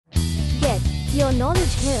your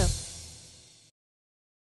knowledge here.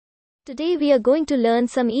 Today we are going to learn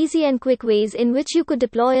some easy and quick ways in which you could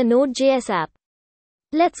deploy a Node.js app.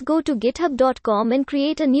 Let's go to github.com and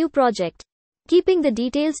create a new project. Keeping the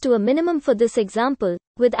details to a minimum for this example,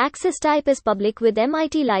 with access type as public with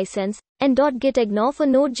MIT license, and .gitignore for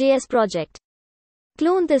Node.js project.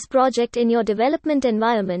 Clone this project in your development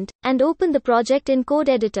environment, and open the project in code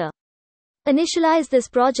editor. Initialize this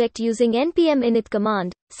project using npm init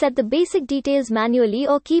command, set the basic details manually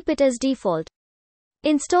or keep it as default.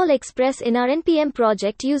 Install Express in our npm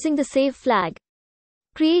project using the save flag.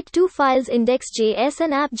 Create two files, index.js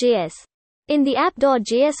and app.js. In the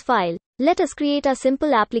app.js file, let us create a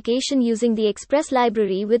simple application using the Express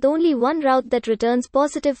library with only one route that returns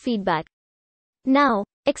positive feedback. Now,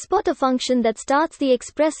 export a function that starts the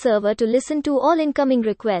Express server to listen to all incoming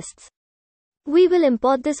requests. We will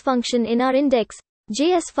import this function in our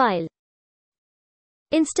index.js file.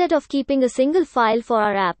 Instead of keeping a single file for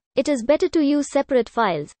our app, it is better to use separate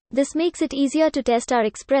files. This makes it easier to test our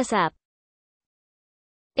Express app.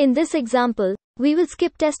 In this example, we will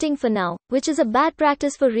skip testing for now, which is a bad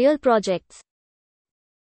practice for real projects.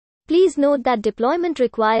 Please note that deployment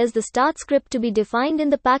requires the start script to be defined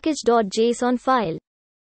in the package.json file.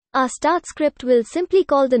 Our start script will simply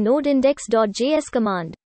call the node index.js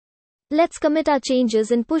command. Let's commit our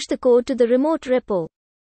changes and push the code to the remote repo.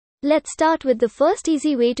 Let's start with the first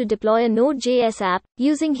easy way to deploy a Node.js app,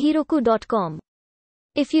 using Heroku.com.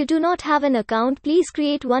 If you do not have an account, please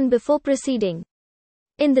create one before proceeding.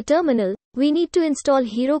 In the terminal, we need to install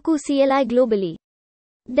Heroku CLI globally.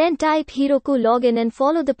 Then type Heroku login and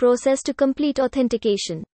follow the process to complete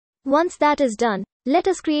authentication. Once that is done, let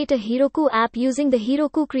us create a Heroku app using the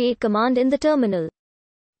Heroku create command in the terminal.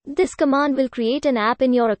 This command will create an app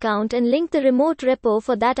in your account and link the remote repo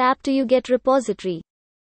for that app to your Git repository.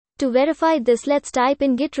 To verify this, let's type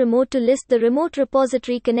in git remote to list the remote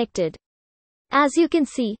repository connected. As you can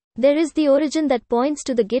see, there is the origin that points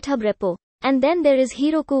to the GitHub repo, and then there is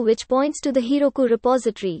Heroku which points to the Heroku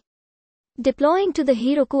repository. Deploying to the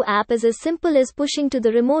Heroku app is as simple as pushing to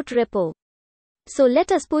the remote repo. So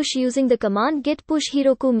let us push using the command git push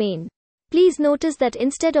Heroku main. Please notice that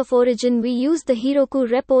instead of origin we use the Heroku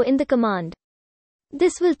repo in the command.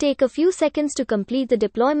 This will take a few seconds to complete the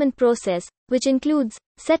deployment process, which includes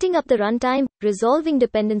setting up the runtime, resolving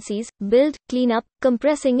dependencies, build, cleanup,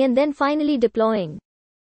 compressing and then finally deploying.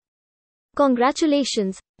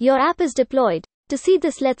 Congratulations, your app is deployed. To see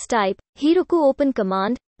this, let's type Heroku open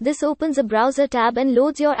command. This opens a browser tab and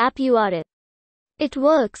loads your app URL. It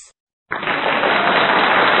works.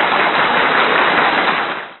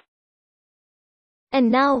 And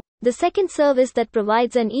now, the second service that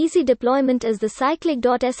provides an easy deployment is the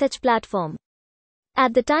cyclic.sh platform.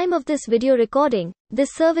 At the time of this video recording,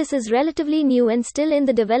 this service is relatively new and still in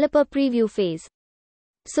the developer preview phase.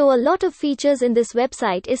 So a lot of features in this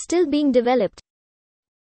website is still being developed.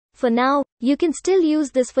 For now, you can still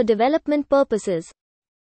use this for development purposes.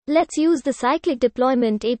 Let's use the Cyclic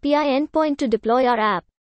deployment API endpoint to deploy our app.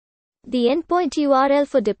 The endpoint URL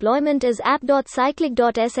for deployment is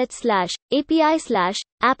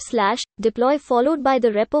app.cyclic.sh/api/app/deploy followed by the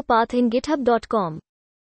repo path in github.com.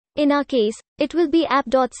 In our case, it will be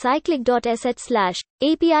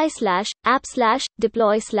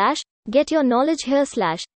app.cyclic.sh/api/app/deploy/get your knowledge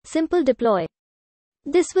here/simple deploy.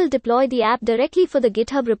 This will deploy the app directly for the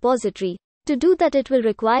GitHub repository. To do that, it will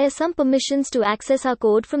require some permissions to access our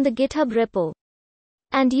code from the GitHub repo.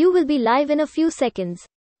 And you will be live in a few seconds.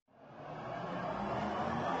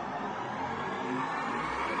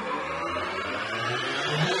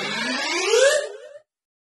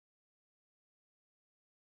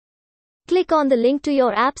 Click on the link to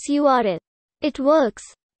your app's URL. It works.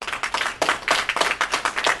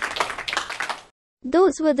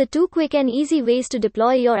 Those were the two quick and easy ways to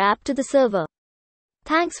deploy your app to the server.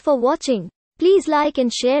 Thanks for watching. Please like and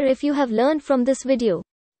share if you have learned from this video.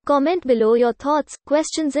 Comment below your thoughts,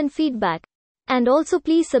 questions and feedback. And also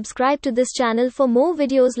please subscribe to this channel for more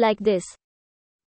videos like this.